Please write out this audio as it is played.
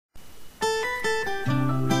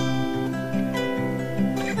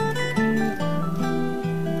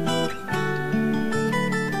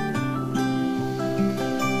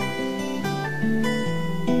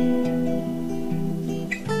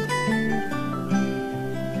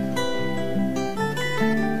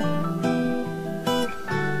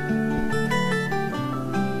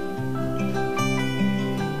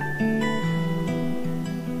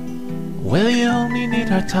Well, you only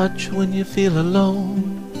need our touch when you feel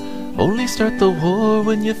alone. Only start the war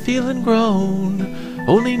when you're feeling grown.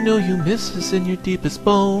 Only know you miss us in your deepest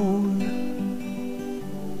bone.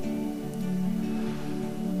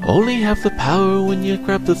 Only have the power when you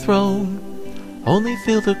grab the throne. Only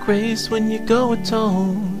feel the grace when you go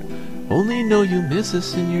atone. Only know you miss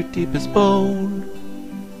us in your deepest bone.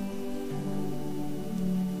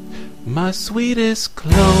 My sweetest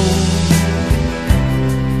clone.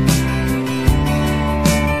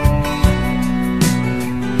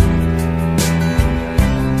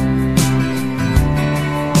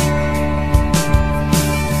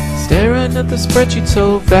 Staring at the spreadsheet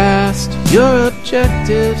so vast, your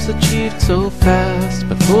objectives achieved so fast,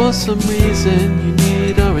 but for some reason you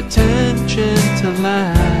need our attention to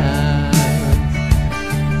last.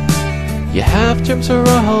 You have terms for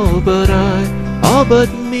all but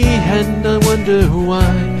me, and I wonder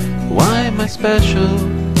why am I special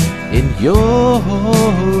in your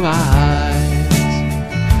eyes?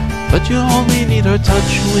 But you only need our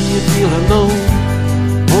touch when you feel alone.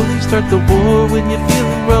 Only start the war when you're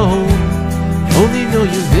feeling wrong. Only know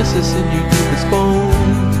you miss us in your deepest bone.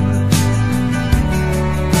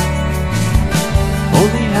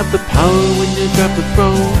 Only have the power when you grab the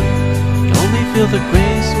throne. Only feel the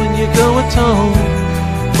grace when you go atone.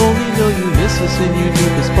 Only know you miss us in your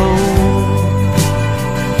deepest bone.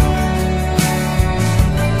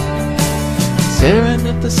 Staring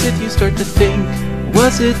at the city, you start to think,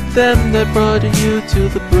 was it them that brought you to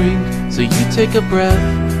the brink? So you take a breath,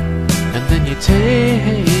 and then you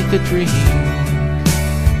take a drink.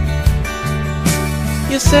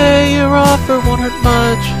 You say your offer won't hurt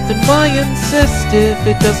much, then why insist if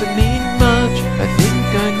it doesn't mean much? I think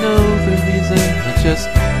I know the reason, I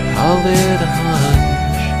just call it a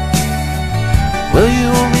hunch. Well, you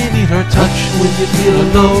only need our touch when you feel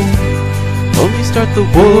alone. Only start the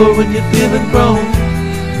war when you're feeling grown.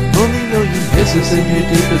 Only know you miss us in your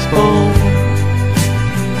deepest bone.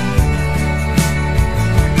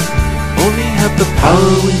 Only have the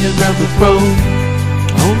power when you grab the throne.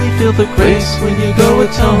 Only feel the grace when you go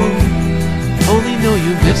atone. Only know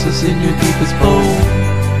you miss us in your deepest bone.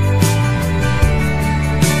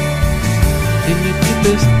 In your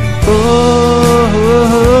deepest bone.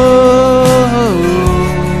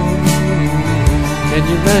 Can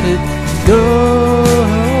you let it go?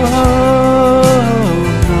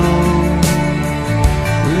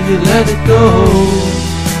 Will you let it go?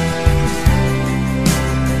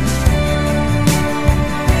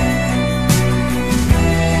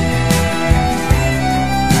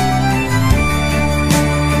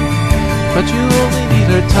 But you only need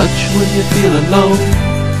our touch when you feel alone.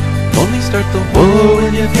 Only start the war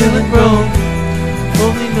when you're feeling grown.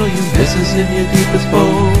 Only know you miss us in your deepest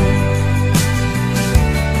bone.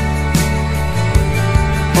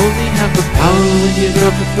 Only have the power when you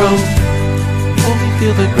grab the throne. Only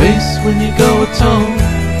feel the grace when you go atone.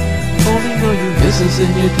 Only know you miss us in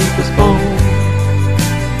your deepest bone.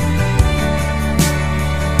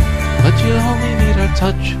 But you only need our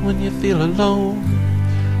touch when you feel alone.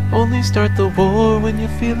 Only start the war when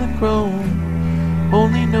you're feeling grown.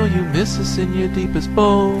 Only know you miss us in your deepest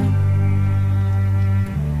bone.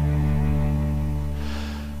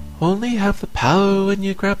 Only have the power when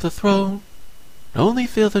you grab the throne. Only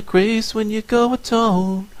feel the grace when you go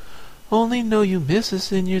atone. Only know you miss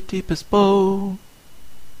us in your deepest bone.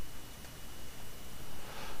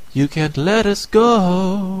 You can't let us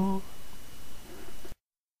go.